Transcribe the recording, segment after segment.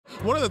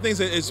One of the things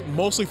that is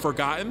mostly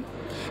forgotten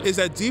is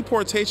that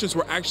deportations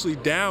were actually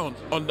down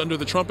under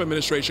the Trump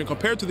administration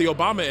compared to the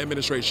Obama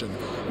administration.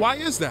 Why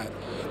is that?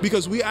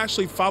 Because we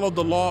actually followed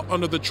the law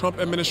under the Trump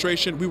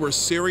administration. We were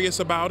serious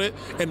about it,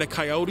 and the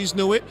coyotes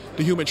knew it,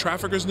 the human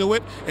traffickers knew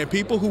it, and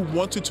people who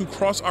wanted to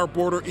cross our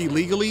border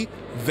illegally,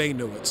 they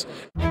knew it.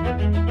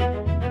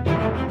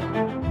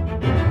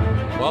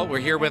 Well, we're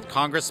here with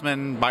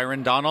Congressman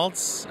Byron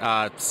Donalds,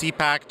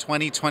 CPAC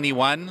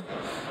 2021.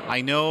 I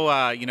know,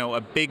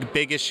 a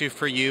big issue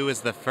for you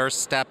is the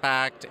First Step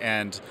Act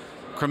and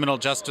criminal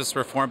justice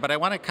reform, but I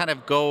want to kind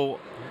of go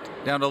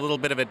down a little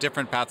bit of a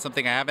different path,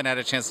 something I haven't had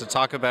a chance to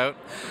talk about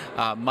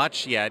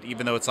much yet,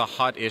 even though it's a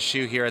hot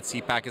issue here at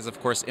CPAC, is, of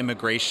course,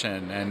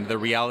 immigration and the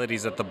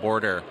realities at the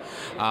border.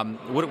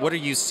 What are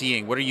you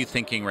seeing? What are you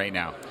thinking right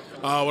now?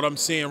 What I'm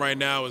seeing right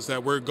now is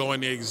that we're going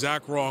the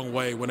exact wrong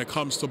way when it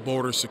comes to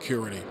border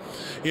security.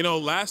 You know,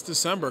 last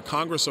December,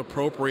 Congress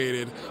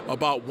appropriated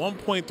about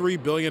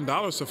 $1.3 billion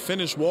to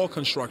finish wall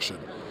construction.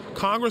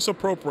 Congress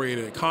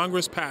appropriated it.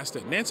 Congress passed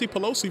it. Nancy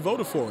Pelosi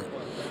voted for it.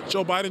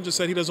 Joe Biden just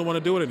said he doesn't want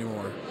to do it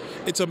anymore.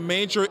 It's a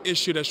major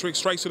issue that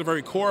strikes to the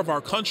very core of our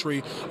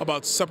country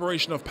about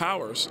separation of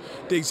powers.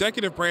 The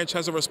executive branch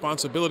has a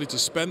responsibility to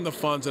spend the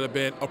funds that have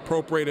been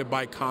appropriated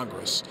by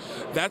Congress.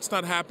 That's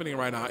not happening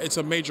right now. It's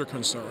a major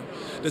concern.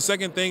 The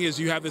second thing is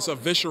you have this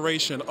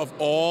evisceration of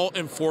all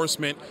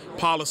enforcement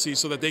policies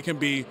so that they can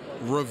be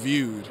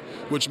reviewed,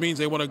 which means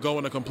they want to go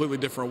in a completely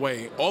different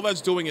way. All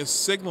that's doing is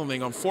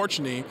signaling,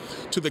 unfortunately,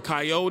 to the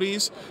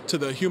coyotes, to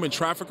the human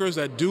traffickers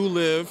that do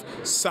live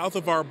south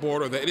of our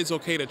border, that it is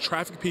okay to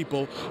traffic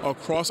people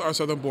across our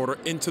southern border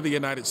into the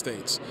United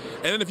States.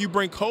 And then if you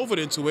bring COVID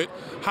into it,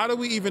 how do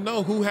we even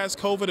know who has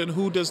COVID and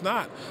who does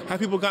not? Have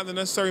people gotten the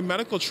necessary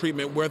medical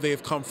treatment where they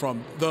have come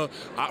from?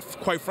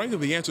 Quite frankly,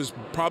 the answer is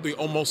probably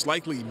almost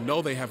likely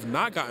no, they have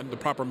not gotten the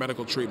proper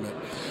medical treatment.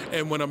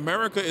 And when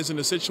America is in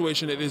the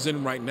situation it is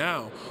in right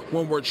now,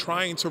 when we're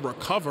trying to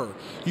recover,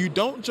 you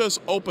don't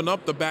just open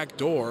up the back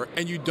door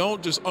and you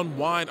don't just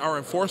unwind our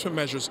enforcement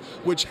measures,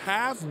 which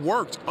have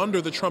worked under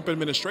the Trump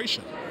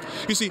administration.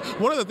 You see,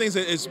 one of the things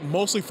that is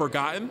mostly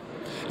forgotten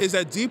is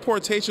that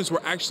deportations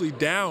were actually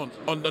down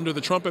under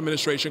the Trump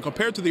administration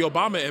compared to the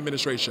Obama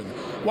administration.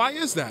 Why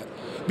is that?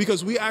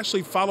 Because we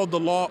actually followed the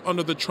law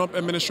under the Trump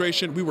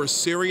administration. We were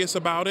serious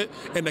about it,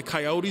 and the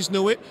coyotes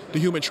knew it, the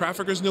human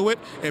traffickers knew it,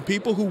 and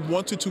people who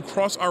wanted to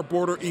cross our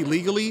border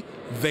illegally,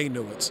 they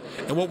knew it.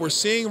 And what we're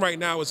seeing right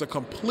now is a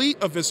complete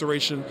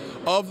evisceration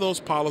of those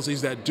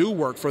policies that do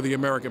work for the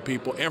American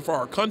people and for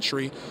our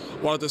country,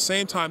 while at the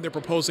same time they're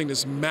proposing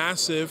this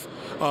massive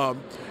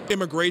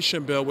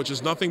immigration bill, which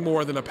is nothing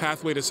more than a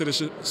pathway to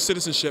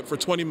citizenship for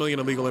 20 million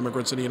illegal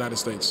immigrants in the United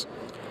States.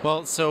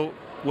 Well, so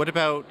what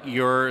about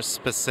your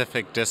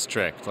specific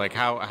district? Like,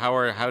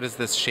 how does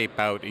this shape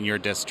out in your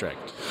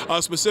district?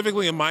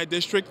 Specifically in my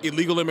district,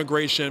 illegal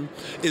immigration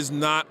is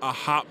not a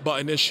hot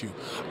button issue.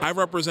 I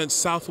represent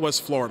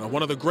Southwest Florida,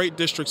 one of the great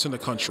districts in the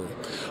country.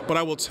 But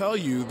I will tell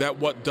you that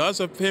what does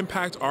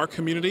impact our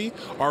community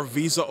are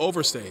visa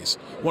overstays.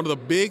 One of the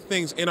big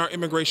things in our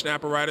immigration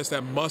apparatus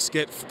that must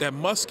get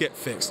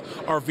fixed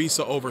are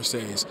visa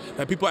overstays.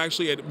 That people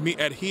actually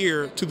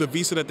adhere to the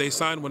visa that they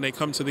sign when they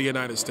come to the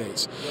United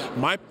States.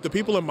 The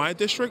people in my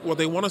district, what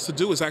they want us to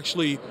do is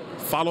actually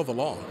follow the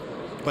law.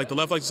 Like the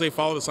left likes to say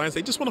follow the science,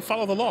 they just want to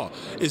follow the law.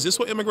 Is this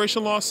what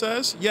immigration law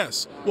says?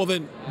 Yes. Well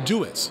then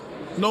do it.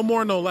 No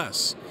more, no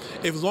less.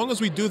 As long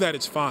as we do that,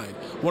 it's fine.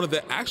 One of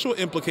the actual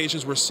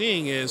implications we're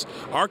seeing is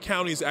our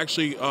counties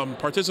actually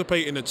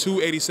participate in the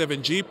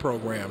 287G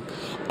program.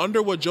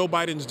 Under what Joe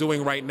Biden's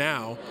doing right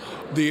now,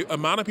 the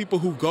amount of people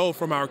who go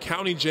from our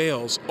county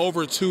jails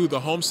over to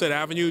the Homestead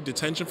Avenue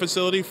detention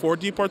facility for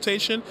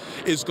deportation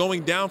is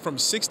going down from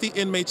 60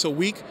 inmates a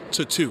week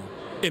to 2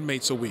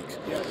 inmates a week.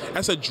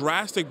 That's a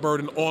drastic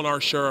burden on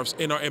our sheriffs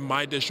in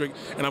my district,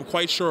 and I'm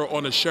quite sure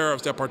on the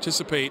sheriffs that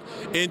participate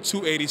in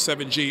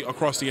 287G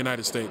across the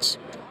United States.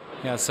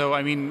 Yeah, so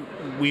I mean,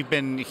 we've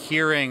been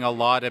hearing a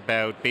lot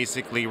about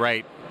basically,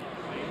 right,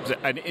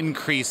 an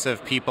increase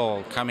of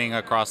people coming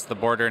across the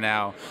border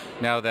now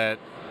that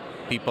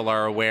people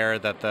are aware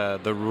that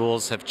the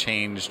rules have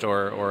changed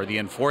or the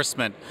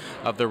enforcement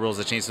of the rules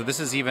have changed. So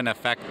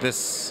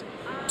this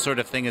sort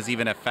of thing is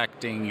even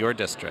affecting your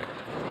district.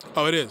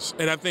 Oh, it is.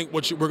 And I think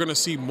we're going to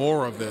see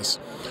more of this.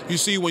 You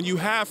see, when you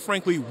have,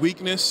 frankly,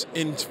 weakness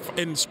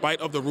in spite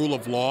of the rule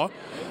of law,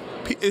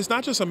 it's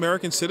not just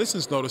American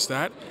citizens notice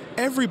that.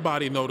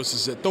 Everybody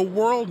notices it. The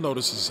world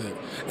notices it.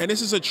 And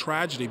this is a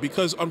tragedy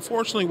because,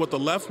 unfortunately, what the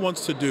left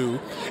wants to do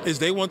is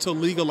they want to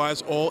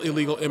legalize all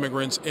illegal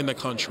immigrants in the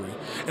country.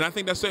 And I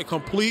think that's a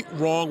complete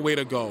wrong way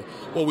to go.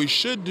 What we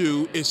should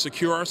do is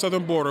secure our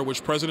southern border,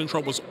 which President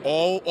Trump was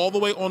all the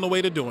way on the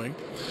way to doing.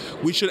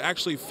 We should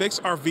actually fix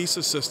our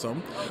visa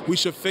system. We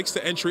should fix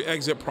the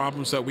entry-exit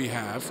problems that we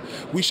have.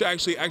 We should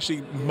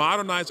actually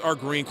modernize our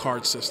green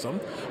card system,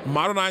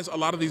 modernize a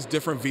lot of these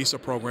different visa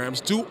programs,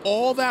 do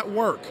all that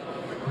work.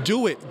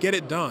 Do it, get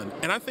it done.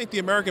 And I think the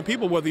American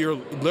people, whether you're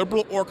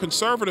liberal or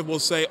conservative, will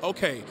say,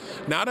 okay,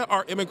 now that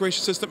our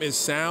immigration system is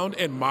sound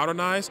and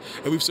modernized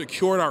and we've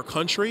secured our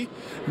country,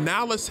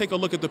 now let's take a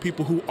look at the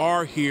people who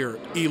are here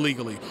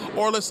illegally.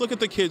 Or let's look at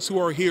the kids who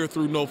are here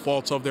through no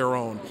fault of their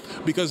own.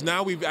 Because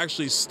now we've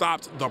actually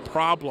stopped the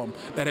problem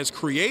that has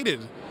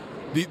created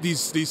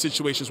these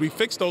situations. We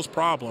fixed those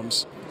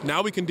problems.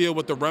 Now we can deal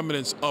with the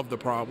remnants of the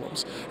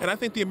problems. And I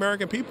think the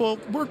American people,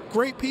 we're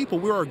great people.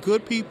 We're a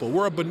good people.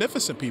 We're a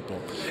beneficent people.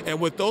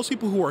 And with those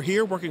people who are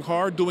here working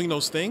hard, doing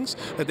those things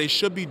that they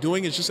should be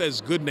doing as just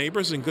as good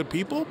neighbors and good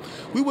people,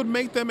 we would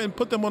make them and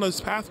put them on a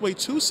pathway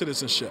to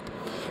citizenship.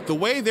 The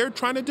way they're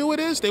trying to do it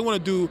is they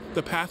want to do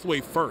the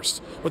pathway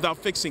first without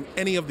fixing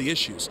any of the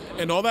issues.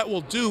 And all that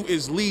will do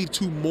is lead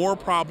to more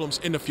problems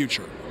in the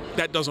future.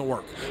 That doesn't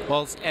work.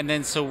 Well, and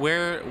then so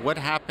what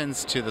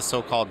happens to the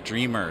so-called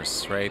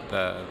dreamers, right?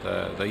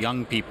 The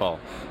young people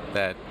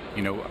that,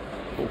 you know,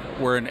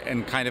 were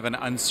in kind of an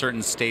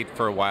uncertain state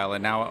for a while,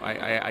 and now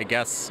I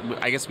guess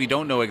we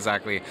don't know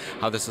exactly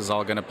how this is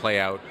all going to play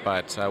out.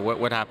 But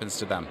what happens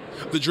to them?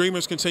 The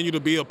dreamers continue to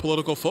be a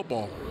political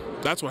football.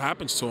 That's what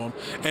happens to them,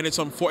 and it's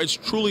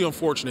truly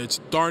unfortunate. It's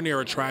darn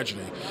near a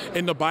tragedy.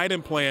 In the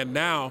Biden plan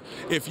now,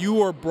 if you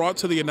were brought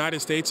to the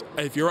United States,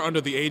 if you're under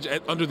the age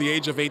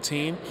of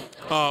 18,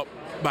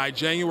 by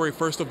January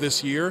 1st of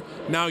this year,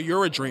 now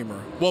you're a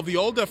dreamer. Well, the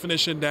old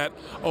definition that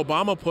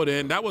Obama put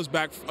in, that was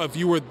back if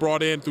you were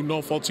brought in through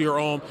no fault of your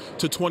own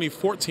to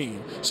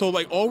 2014. So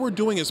like all we're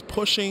doing is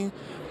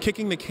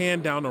kicking the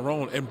can down the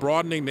road and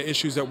broadening the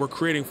issues that we're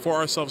creating for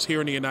ourselves here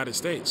in the United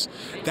States.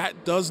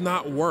 That does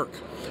not work.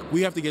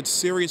 We have to get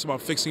serious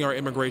about fixing our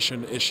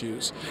immigration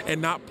issues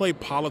and not play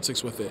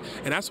politics with it.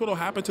 And that's what will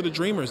happen to the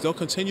dreamers. They'll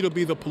continue to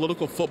be the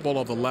political football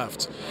of the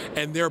left.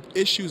 And their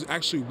issues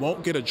actually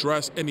won't get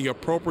addressed in the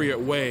appropriate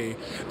way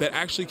that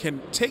actually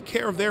can take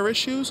care of their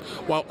issues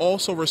while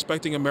also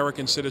respecting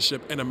American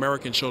citizenship and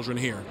American children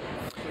here.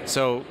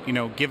 So, you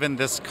know, given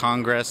this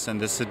Congress and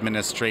this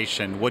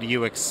administration, what do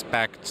you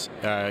expect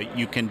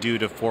you can do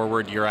to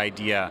forward your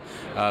idea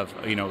of,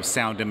 you know,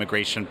 sound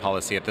immigration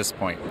policy at this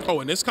point? Oh,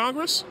 in this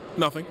Congress?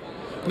 Nothing.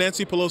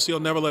 Nancy Pelosi will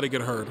never let it get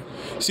heard.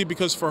 See,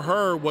 because for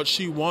her, what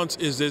she wants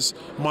is this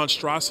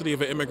monstrosity of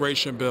an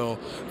immigration bill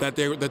that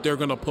they're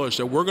going to push,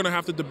 that we're going to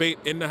have to debate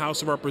in the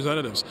House of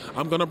Representatives.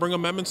 I'm going to bring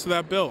amendments to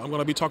that bill. I'm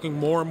going to be talking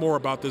more and more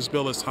about this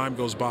bill as time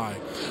goes by.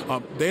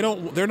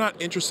 They're not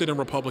interested in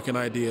Republican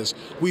ideas.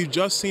 We've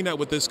just seen that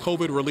with this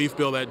COVID relief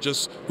bill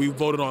that we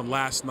voted on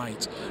last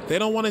night. They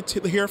don't want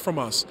to hear from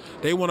us.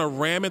 They want to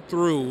ram it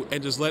through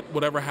and just let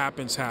whatever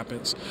happens,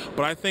 happens.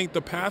 But I think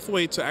the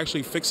pathway to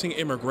actually fixing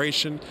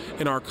immigration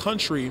in our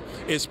country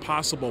is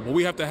possible, but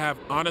we have to have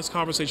honest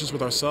conversations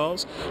with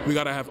ourselves. We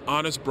got to have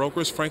honest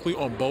brokers, frankly,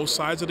 on both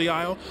sides of the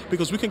aisle,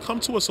 because we can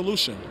come to a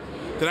solution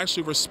that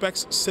actually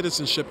respects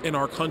citizenship in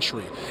our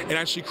country and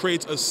actually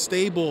creates a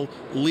stable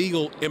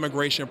legal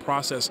immigration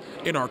process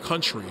in our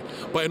country.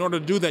 But in order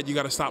to do that, you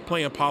got to stop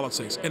playing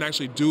politics and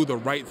actually do the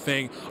right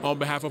thing on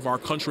behalf of our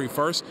country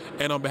first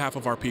and on behalf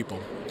of our people.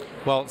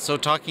 Well, so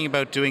talking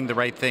about doing the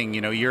right thing,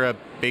 you know, you're a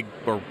big,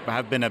 or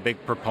have been a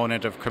big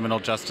proponent of criminal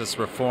justice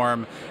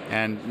reform,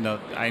 and you know,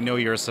 I know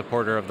you're a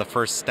supporter of the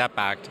First Step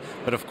Act,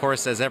 but of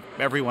course, as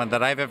everyone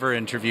that I've ever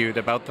interviewed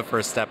about the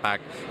First Step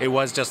Act, it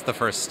was just the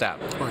first step,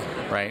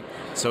 right?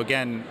 So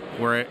again,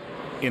 we're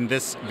in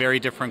this very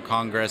different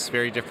Congress,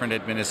 very different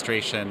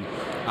administration.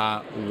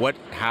 What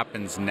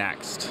happens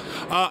next?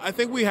 I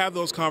think we have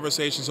those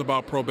conversations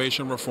about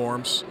probation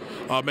reforms,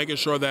 making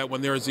sure that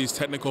when there's these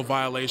technical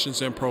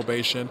violations in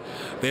probation,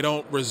 they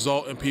don't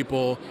result in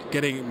people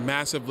getting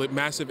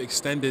massive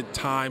extended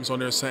times on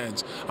their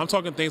sentence. I'm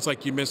talking things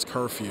like you missed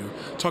curfew,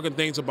 talking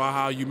things about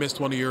how you missed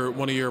one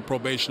of your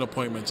probation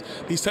appointments.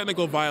 These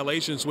technical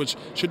violations, which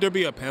should there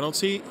be a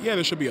penalty? Yeah,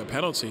 there should be a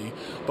penalty,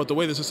 but the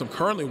way the system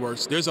currently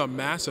works, there's a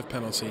massive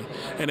penalty.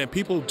 And then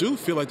people do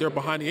feel like they're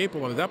behind the eight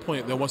ball, and at that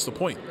point, then what's the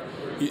point?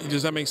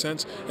 Does that make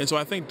sense? And so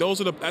I think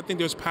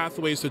there's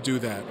pathways to do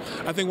that.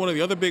 I think one of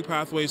the other big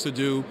pathways to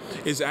do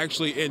is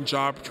actually in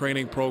job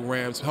training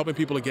programs, helping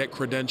people to get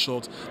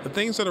credentialed, the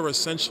things that are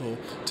essential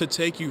to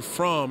take you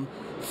from,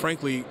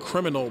 frankly,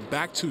 criminal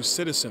back to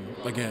citizen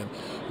again.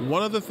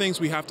 One of the things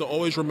we have to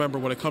always remember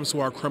when it comes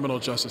to our criminal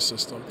justice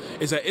system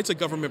is that it's a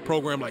government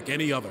program like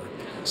any other.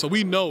 So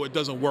we know it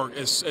doesn't work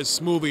as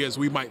smoothly as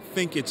we might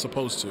think it's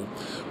supposed to.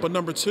 But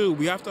number two,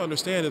 we have to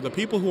understand that the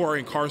people who are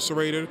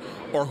incarcerated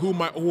or who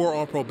are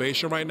on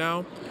probation right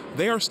now,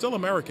 they are still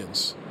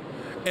Americans.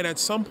 And at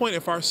some point,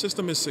 if our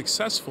system is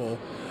successful,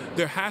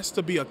 there has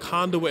to be a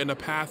conduit and a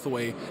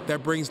pathway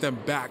that brings them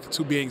back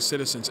to being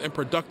citizens and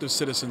productive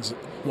citizens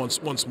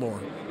once more.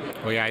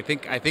 Well, yeah, I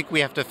think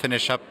we have to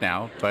finish up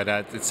now, but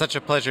it's such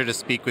a pleasure to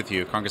speak with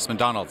you, Congressman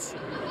Donalds.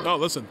 Oh,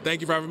 listen,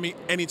 thank you for having me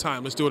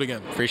anytime. Let's do it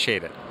again.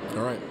 Appreciate it.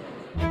 All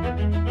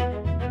right.